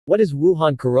What is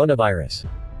Wuhan coronavirus?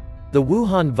 The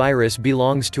Wuhan virus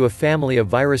belongs to a family of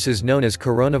viruses known as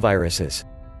coronaviruses.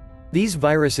 These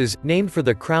viruses, named for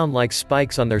the crown-like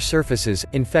spikes on their surfaces,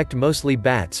 infect mostly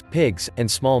bats, pigs, and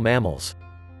small mammals.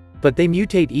 But they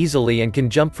mutate easily and can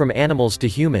jump from animals to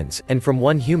humans, and from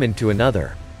one human to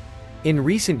another. In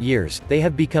recent years, they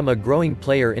have become a growing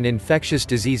player in infectious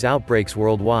disease outbreaks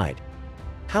worldwide.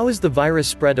 How is the virus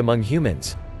spread among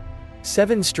humans?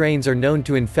 7 strains are known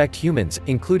to infect humans,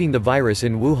 including the virus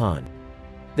in Wuhan.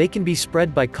 They can be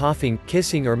spread by coughing,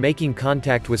 kissing or making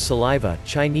contact with saliva,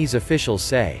 Chinese officials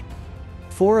say.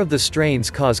 4 of the strains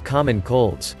cause common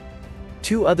colds.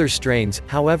 2 other strains,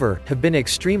 however, have been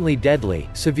extremely deadly: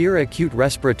 severe acute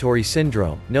respiratory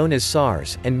syndrome, known as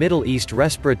SARS, and Middle East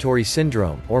respiratory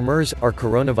syndrome, or MERS, are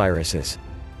coronaviruses.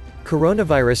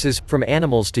 Coronaviruses, from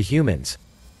animals to humans.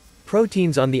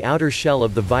 Proteins on the outer shell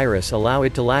of the virus allow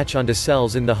it to latch onto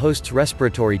cells in the host's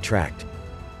respiratory tract.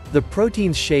 The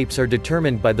protein's shapes are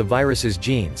determined by the virus's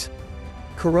genes.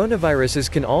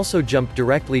 Coronaviruses can also jump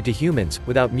directly to humans,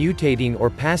 without mutating or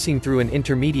passing through an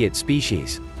intermediate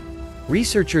species.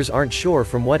 Researchers aren't sure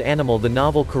from what animal the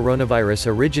novel coronavirus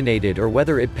originated or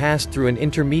whether it passed through an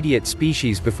intermediate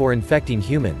species before infecting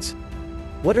humans.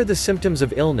 What are the symptoms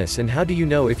of illness and how do you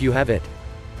know if you have it?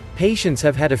 Patients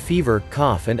have had a fever,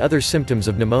 cough and other symptoms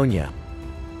of pneumonia.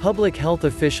 Public health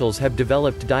officials have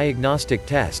developed diagnostic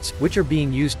tests, which are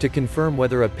being used to confirm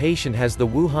whether a patient has the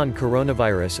Wuhan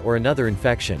coronavirus or another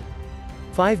infection.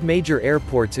 5 major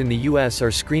airports in the U.S. are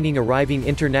screening arriving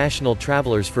international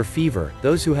travelers for fever.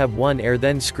 Those who have one are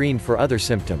then screened for other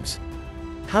symptoms.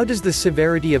 How does the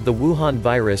severity of the Wuhan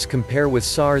virus compare with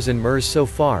SARS and MERS so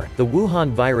far? The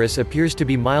Wuhan virus appears to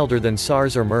be milder than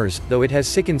SARS or MERS, though it has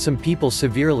sickened some people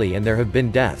severely and there have been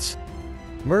deaths.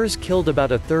 MERS killed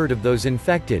about a third of those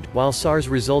infected, while SARS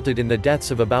resulted in the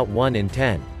deaths of about 1 in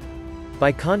 10.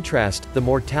 By contrast, the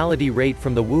mortality rate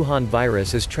from the Wuhan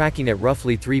virus is tracking at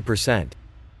roughly 3%.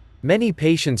 Many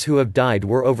patients who have died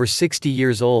were over 60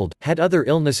 years old, had other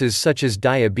illnesses such as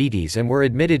diabetes and were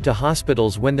admitted to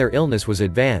hospitals when their illness was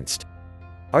advanced.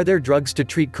 Are there drugs to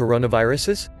treat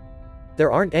coronaviruses?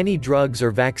 There aren't any drugs or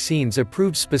vaccines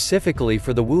approved specifically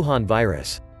for the Wuhan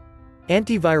virus.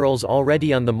 Antivirals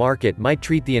already on the market might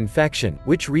treat the infection,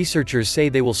 which researchers say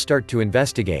they will start to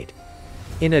investigate.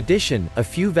 In addition, a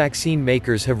few vaccine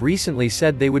makers have recently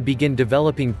said they would begin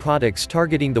developing products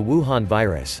targeting the Wuhan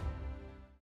virus.